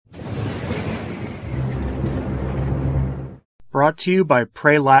Brought to you by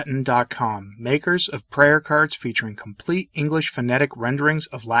PrayLatin.com, makers of prayer cards featuring complete English phonetic renderings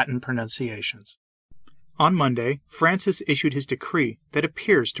of Latin pronunciations. On Monday, Francis issued his decree that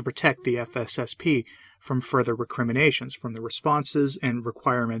appears to protect the FSSP from further recriminations from the responses and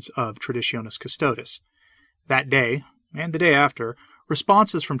requirements of Traditionis Custodes. That day, and the day after,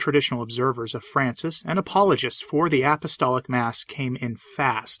 responses from traditional observers of Francis and apologists for the Apostolic Mass came in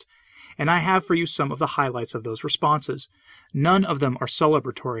fast, and I have for you some of the highlights of those responses. None of them are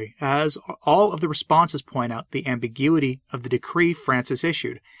celebratory, as all of the responses point out the ambiguity of the decree Francis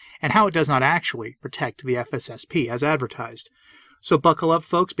issued, and how it does not actually protect the FSSP as advertised. So buckle up,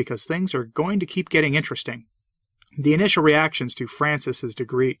 folks, because things are going to keep getting interesting. The initial reactions to Francis's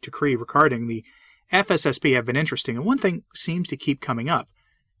decree regarding the FSSP have been interesting, and one thing seems to keep coming up: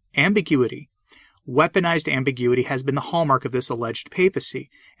 ambiguity. Weaponized ambiguity has been the hallmark of this alleged papacy,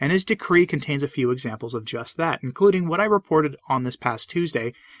 and his decree contains a few examples of just that, including what I reported on this past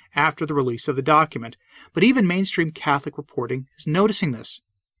Tuesday after the release of the document. But even mainstream Catholic reporting is noticing this.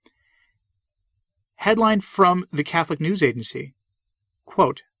 Headline from the Catholic News Agency,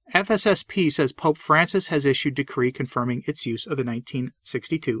 quote, FSSP says Pope Francis has issued decree confirming its use of the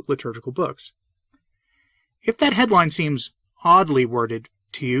 1962 liturgical books. If that headline seems oddly worded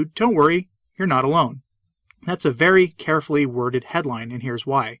to you, don't worry. You're not alone. That's a very carefully worded headline, and here's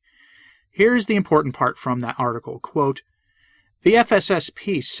why. Here's the important part from that article. Quote, the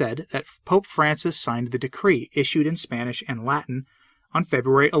FSSP said that Pope Francis signed the decree issued in Spanish and Latin on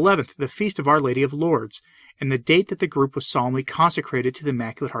February 11th, the Feast of Our Lady of Lourdes, and the date that the group was solemnly consecrated to the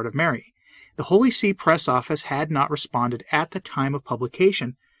Immaculate Heart of Mary. The Holy See Press Office had not responded at the time of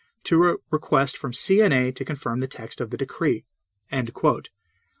publication to a request from CNA to confirm the text of the decree. End quote.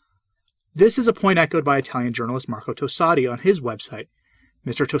 This is a point echoed by Italian journalist Marco Tosatti on his website.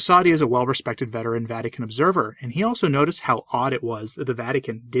 Mr. Tosatti is a well-respected veteran Vatican observer, and he also noticed how odd it was that the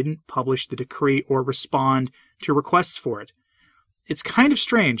Vatican didn't publish the decree or respond to requests for it. It's kind of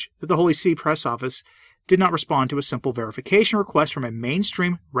strange that the Holy See Press Office did not respond to a simple verification request from a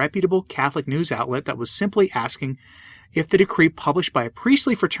mainstream, reputable Catholic news outlet that was simply asking if the decree published by a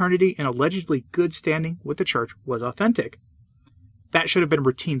priestly fraternity in allegedly good standing with the Church was authentic. That should have been a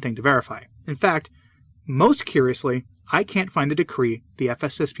routine thing to verify. In fact, most curiously, I can't find the decree the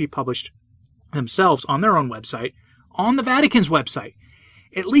FSSP published themselves on their own website, on the Vatican's website.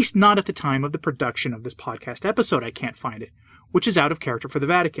 At least not at the time of the production of this podcast episode, I can't find it, which is out of character for the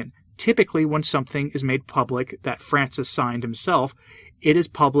Vatican. Typically, when something is made public that Francis signed himself, it is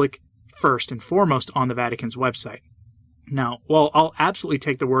public first and foremost on the Vatican's website. Now, while I'll absolutely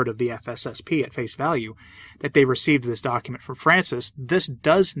take the word of the FSSP at face value that they received this document from Francis, this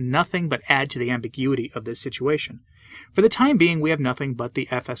does nothing but add to the ambiguity of this situation. For the time being, we have nothing but the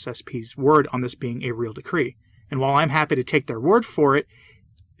FSSP's word on this being a real decree. And while I'm happy to take their word for it,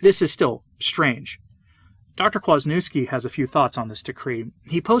 this is still strange. Dr. Kwasniewski has a few thoughts on this decree.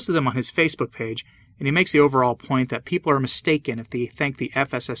 He posted them on his Facebook page, and he makes the overall point that people are mistaken if they think the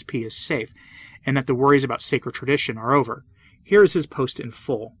FSSP is safe, and that the worries about sacred tradition are over. Here is his post in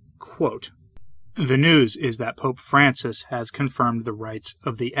full. Quote, the news is that Pope Francis has confirmed the rights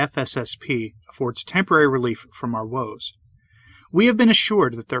of the FSSP affords temporary relief from our woes. We have been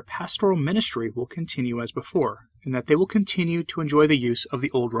assured that their pastoral ministry will continue as before, and that they will continue to enjoy the use of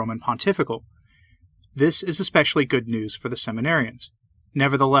the old Roman Pontifical. This is especially good news for the seminarians.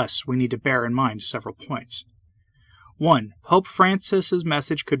 Nevertheless, we need to bear in mind several points. 1. Pope Francis's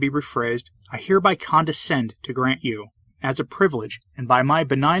message could be rephrased, I hereby condescend to grant you, as a privilege, and by my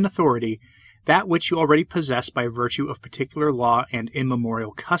benign authority, that which you already possess by virtue of particular law and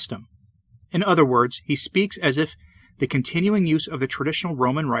immemorial custom. In other words, he speaks as if the continuing use of the traditional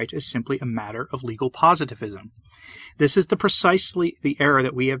Roman rite is simply a matter of legal positivism. This is precisely the error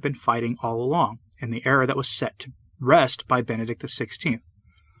that we have been fighting all along, and the error that was set to rest by Benedict XVI.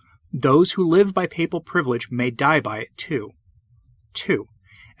 Those who live by papal privilege may die by it too. 2.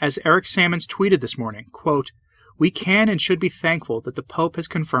 As Eric Sammons tweeted this morning, quote, we can and should be thankful that the Pope has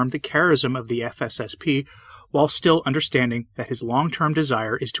confirmed the charism of the FSSP while still understanding that his long-term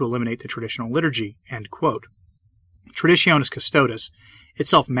desire is to eliminate the traditional liturgy, end quote. Traditionis Custodes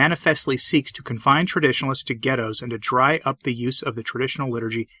itself manifestly seeks to confine traditionalists to ghettos and to dry up the use of the traditional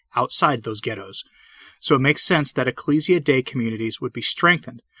liturgy outside those ghettos. So it makes sense that Ecclesia Dei communities would be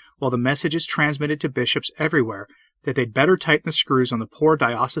strengthened, while the message is transmitted to bishops everywhere that they'd better tighten the screws on the poor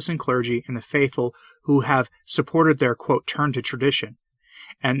diocesan clergy and the faithful who have supported their, quote, turn to tradition.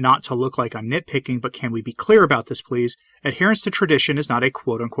 And not to look like I'm nitpicking, but can we be clear about this, please? Adherence to tradition is not a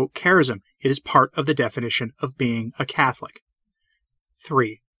quote-unquote charism. It is part of the definition of being a Catholic.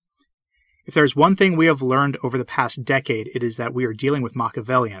 3. If there is one thing we have learned over the past decade, it is that we are dealing with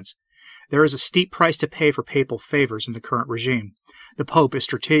Machiavellians. There is a steep price to pay for papal favors in the current regime. The Pope is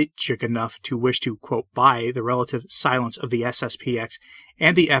strategic enough to wish to, quote, buy the relative silence of the SSPX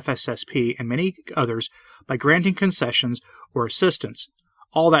and the FSSP and many others by granting concessions or assistance.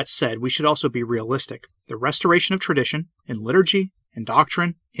 All that said, we should also be realistic. The restoration of tradition, in liturgy, in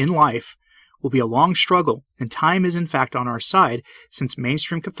doctrine, in life, will be a long struggle, and time is in fact on our side, since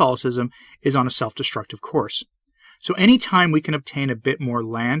mainstream Catholicism is on a self-destructive course. So any time we can obtain a bit more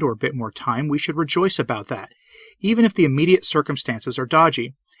land or a bit more time, we should rejoice about that, even if the immediate circumstances are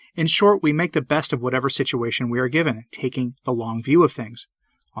dodgy. In short, we make the best of whatever situation we are given, taking the long view of things.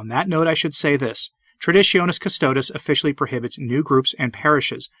 On that note, I should say this. Traditionis Custodes officially prohibits new groups and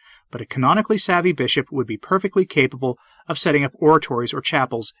parishes, but a canonically savvy bishop would be perfectly capable of setting up oratories or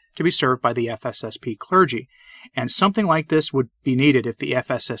chapels to be served by the FSSP clergy, and something like this would be needed if the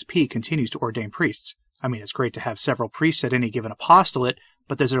FSSP continues to ordain priests. I mean, it's great to have several priests at any given apostolate,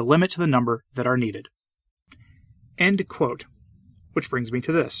 but there's a limit to the number that are needed. End quote. Which brings me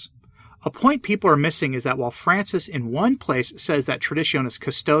to this. A point people are missing is that while Francis in one place says that Traditionis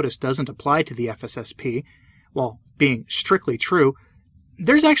Custodes doesn't apply to the FSSP, while being strictly true,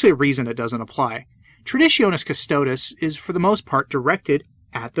 there's actually a reason it doesn't apply. Traditionis Custodes is for the most part directed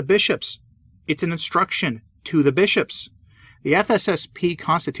at the bishops. It's an instruction to the bishops. The FSSP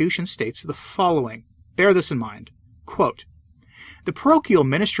Constitution states the following. Bear this in mind. Quote, the parochial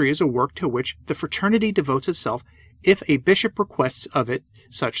ministry is a work to which the fraternity devotes itself if a bishop requests of it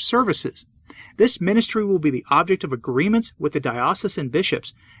such services. This ministry will be the object of agreements with the diocesan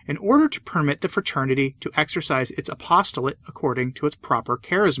bishops in order to permit the fraternity to exercise its apostolate according to its proper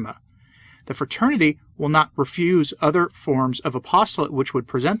charisma. The fraternity will not refuse other forms of apostolate which would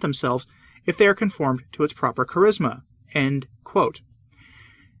present themselves if they are conformed to its proper charisma. End quote.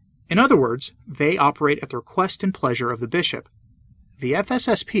 In other words, they operate at the request and pleasure of the bishop. The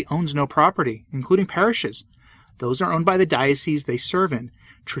FSSP owns no property, including parishes. Those are owned by the diocese they serve in.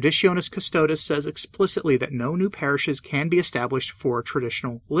 Traditionis Custodes says explicitly that no new parishes can be established for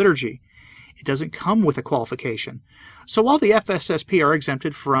traditional liturgy. It doesn't come with a qualification. So while the FSSP are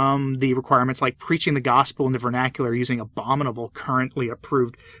exempted from the requirements like preaching the gospel in the vernacular using abominable, currently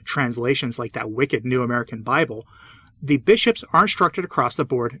approved translations like that wicked New American Bible, the bishops are instructed across the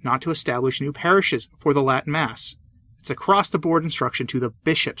board not to establish new parishes for the Latin Mass. It's across-the-board instruction to the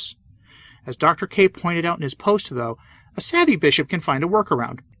bishops. As Dr. K pointed out in his post, though, a savvy bishop can find a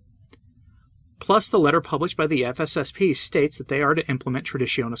workaround. Plus, the letter published by the FSSP states that they are to implement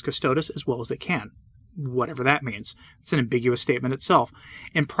Traditionis Custodes as well as they can. Whatever that means. It's an ambiguous statement itself.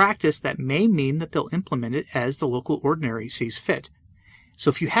 In practice, that may mean that they'll implement it as the local ordinary sees fit. So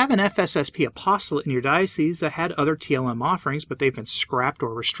if you have an FSSP apostolate in your diocese that had other TLM offerings, but they've been scrapped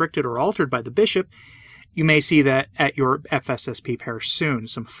or restricted or altered by the bishop, you may see that at your FSSP parish soon,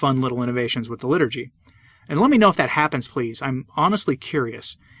 some fun little innovations with the liturgy. And let me know if that happens, please. I'm honestly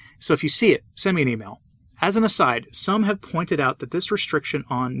curious. So if you see it, send me an email. As an aside, some have pointed out that this restriction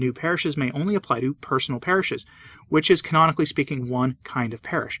on new parishes may only apply to personal parishes, which is canonically speaking one kind of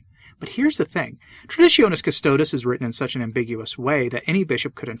parish. But here's the thing. Traditionis Custodes is written in such an ambiguous way that any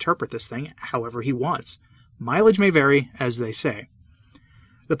bishop could interpret this thing however he wants. Mileage may vary, as they say.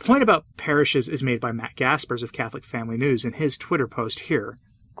 The point about parishes is made by Matt Gaspers of Catholic Family News in his Twitter post here.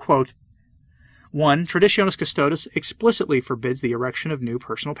 Quote, 1. Traditionis Custodes explicitly forbids the erection of new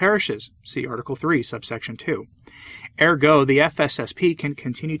personal parishes. See Article 3, subsection 2. Ergo, the FSSP can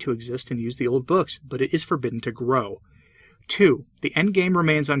continue to exist and use the old books, but it is forbidden to grow. 2. The endgame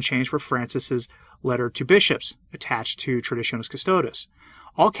remains unchanged for Francis's letter to bishops, attached to Traditionis Custodes.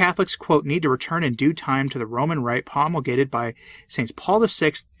 All Catholics, quote, need to return in due time to the Roman rite promulgated by Saints Paul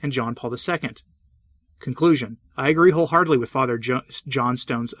VI and John Paul II. Conclusion. I agree wholeheartedly with Father John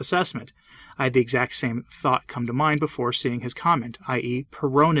Stone's assessment. I had the exact same thought come to mind before seeing his comment, i.e.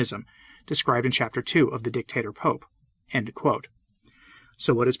 Peronism, described in Chapter 2 of The Dictator Pope. End quote.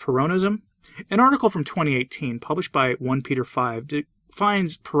 So what is Peronism? An article from 2018 published by 1 Peter 5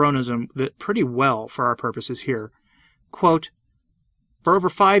 defines Peronism pretty well for our purposes here. Quote, for over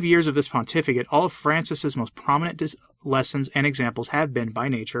 5 years of this pontificate, all of Francis's most prominent lessons and examples have been, by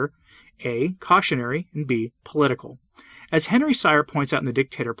nature, A. cautionary, and B. political. As Henry Sire points out in The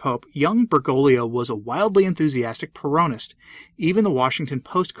Dictator Pope, young Bergoglio was a wildly enthusiastic Peronist. Even the Washington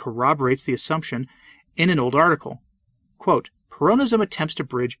Post corroborates the assumption in an old article. Quote, Peronism attempts to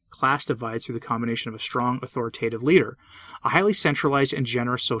bridge class divides through the combination of a strong, authoritative leader, a highly centralized and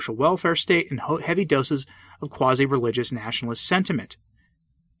generous social welfare state, and heavy doses of quasi-religious nationalist sentiment.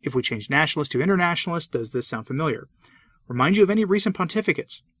 If we change nationalist to internationalist, does this sound familiar? Remind you of any recent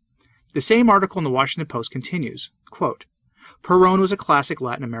pontificates? The same article in the Washington Post continues, quote, Perón was a classic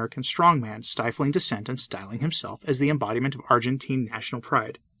Latin American strongman, stifling dissent and styling himself as the embodiment of Argentine national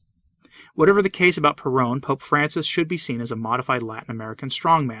pride. Whatever the case about Perón, Pope Francis should be seen as a modified Latin American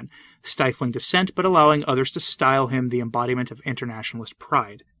strongman, stifling dissent but allowing others to style him the embodiment of internationalist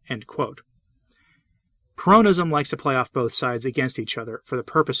pride. End quote. Peronism likes to play off both sides against each other for the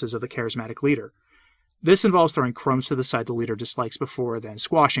purposes of the charismatic leader. This involves throwing crumbs to the side the leader dislikes before then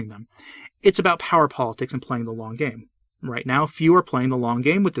squashing them. It's about power politics and playing the long game. Right now, few are playing the long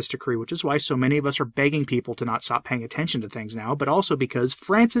game with this decree, which is why so many of us are begging people to not stop paying attention to things now, but also because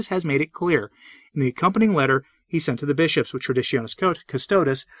Francis has made it clear in the accompanying letter he sent to the bishops with Traditionis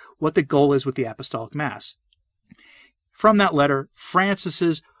Custodes what the goal is with the Apostolic Mass. From that letter,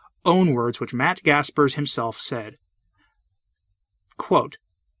 Francis's own words, which Matt Gaspers himself said, quote,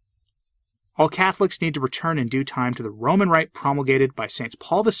 all Catholics need to return in due time to the Roman rite promulgated by Saints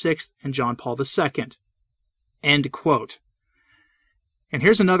Paul VI and John Paul II. End quote. And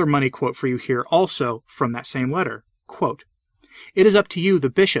here's another money quote for you here also from that same letter. Quote, it is up to you, the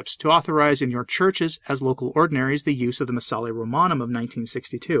bishops, to authorize in your churches as local ordinaries the use of the Missale Romanum of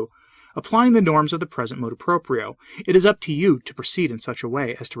 1962, applying the norms of the present motu proprio. It is up to you to proceed in such a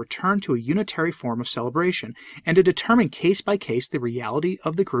way as to return to a unitary form of celebration, and to determine case by case the reality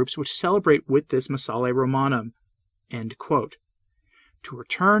of the groups which celebrate with this Missale Romanum. End quote. To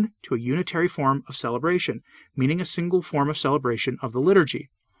return to a unitary form of celebration, meaning a single form of celebration of the liturgy.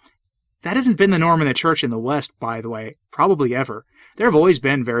 That hasn't been the norm in the Church in the West, by the way, probably ever. There have always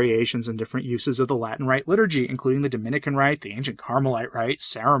been variations and different uses of the Latin Rite liturgy, including the Dominican Rite, the ancient Carmelite Rite,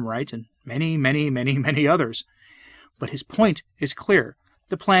 Sarum Rite, and many others. But his point is clear.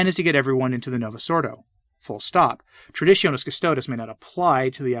 The plan is to get everyone into the Novus Ordo. Full stop. Traditionis Custodes may not apply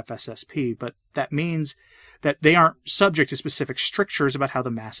to the FSSP, but that means that they aren't subject to specific strictures about how the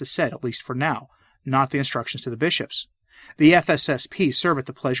Mass is said, at least for now, not the instructions to the bishops. The FSSP serve at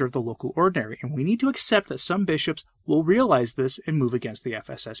the pleasure of the local ordinary, and we need to accept that some bishops will realize this and move against the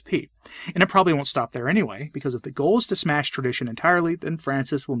FSSP. And it probably won't stop there anyway, because if the goal is to smash tradition entirely, then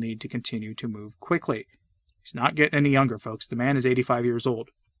Francis will need to continue to move quickly. He's not getting any younger, folks. The man is 85 years old.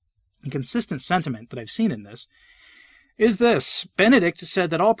 A consistent sentiment that I've seen in this is this. Benedict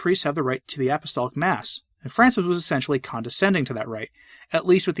said that all priests have the right to the Apostolic Mass, and Francis was essentially condescending to that right, at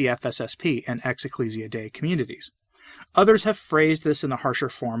least with the FSSP and ex Ecclesia Dei communities. Others have phrased this in the harsher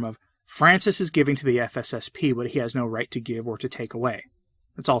form of, Francis is giving to the FSSP what he has no right to give or to take away.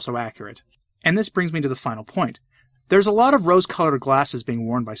 It's also accurate. And this brings me to the final point. There's a lot of rose-colored glasses being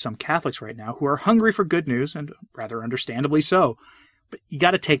worn by some Catholics right now who are hungry for good news, and rather understandably so. But you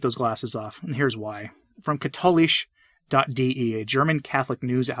got to take those glasses off, and here's why. From katholisch.de, a German Catholic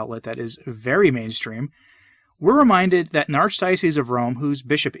news outlet that is very mainstream, we're reminded that in the Archdiocese of Rome, whose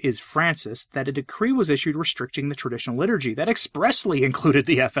bishop is Francis, that a decree was issued restricting the traditional liturgy that expressly included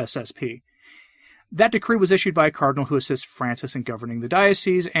the FSSP. That decree was issued by a cardinal who assists Francis in governing the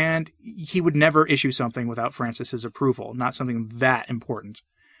diocese, and he would never issue something without Francis's approval, not something that important.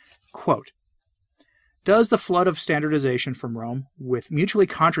 Quote, does the flood of standardization from Rome, with mutually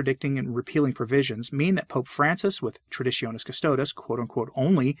contradicting and repealing provisions, mean that Pope Francis, with Traditionis Custodes, quote-unquote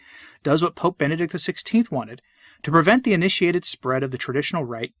only, does what Pope Benedict XVI wanted, to prevent the initiated spread of the traditional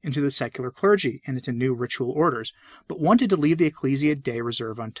rite into the secular clergy and into new ritual orders, but wanted to leave the Ecclesia Dei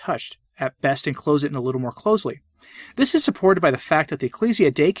reserve untouched, at best enclose it in a little more closely? This is supported by the fact that the Ecclesia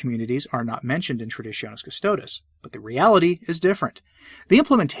Dei communities are not mentioned in Traditionis Custodes, but the reality is different. The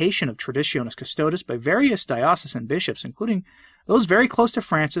implementation of Traditionis Custodes by various diocesan bishops, including those very close to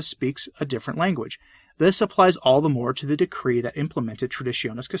Francis, speaks a different language. This applies all the more to the decree that implemented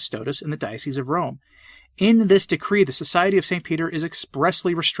Traditionis Custodes in the Diocese of Rome. In this decree, the Society of St. Peter is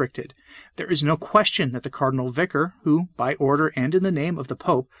expressly restricted. There is no question that the cardinal vicar, who, by order and in the name of the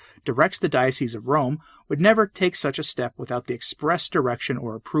Pope, directs the Diocese of Rome, would never take such a step without the express direction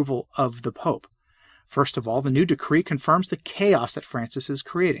or approval of the Pope. First of all, the new decree confirms the chaos that Francis is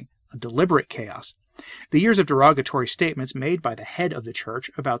creating, a deliberate chaos. The years of derogatory statements made by the head of the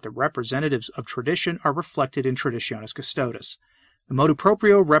Church about the representatives of tradition are reflected in Traditionis Custodes. The motu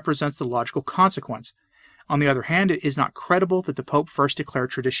proprio represents the logical consequence. On the other hand, it is not credible that the Pope first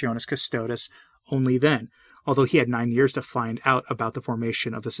declared Traditionis Custodes only then, although he had 9 years to find out about the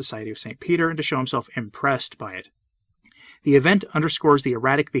formation of the Society of St. Peter and to show himself impressed by it. The event underscores the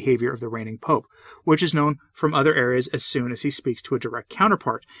erratic behavior of the reigning Pope, which is known from other areas as soon as he speaks to a direct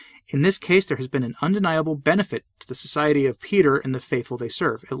counterpart. In this case, there has been an undeniable benefit to the Society of Peter and the faithful they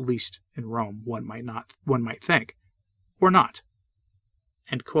serve, at least in Rome, one might think. Or not.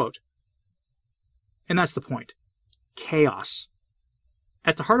 End quote. And that's the point. Chaos.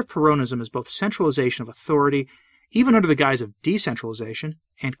 At the heart of Peronism is both centralization of authority, even under the guise of decentralization,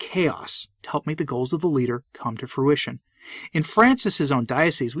 and chaos to help make the goals of the leader come to fruition. In Francis's own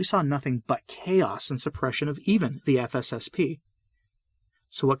diocese, we saw nothing but chaos and suppression of even the FSSP.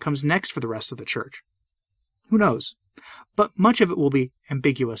 So what comes next for the rest of the Church? Who knows? But much of it will be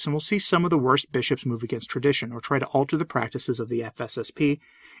ambiguous, and we'll see some of the worst bishops move against tradition or try to alter the practices of the FSSP,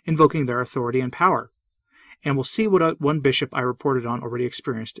 invoking their authority and power. And we'll see what one bishop I reported on already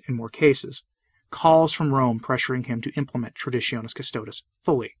experienced in more cases. Calls from Rome pressuring him to implement Traditionis Custodes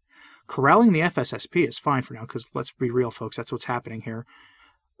fully. Corralling the FSSP is fine for now, because let's be real, folks, that's what's happening here.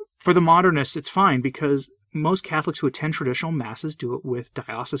 For the modernists, it's fine because most Catholics who attend traditional masses do it with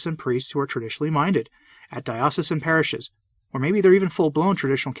diocesan priests who are traditionally minded at diocesan parishes, or maybe they're even full-blown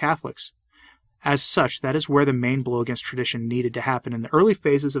traditional Catholics. As such, that is where the main blow against tradition needed to happen in the early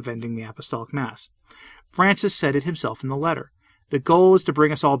phases of ending the Apostolic Mass. Francis said it himself in the letter. The goal is to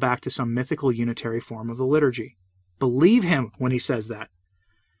bring us all back to some mythical unitary form of the liturgy. Believe him when he says that.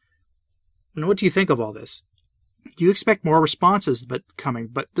 And what do you think of all this? Do you expect more responses coming,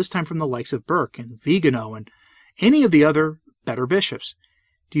 but this time from the likes of Burke and Vigano and any of the other better bishops?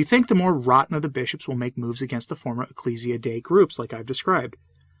 Do you think the more rotten of the bishops will make moves against the former Ecclesia Dei groups like I've described?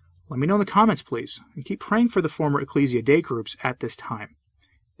 Let me know in the comments, please, and keep praying for the former Ecclesia Dei groups at this time.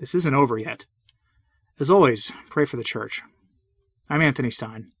 This isn't over yet. As always, pray for the Church. I'm Anthony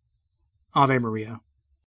Stein. Ave Maria.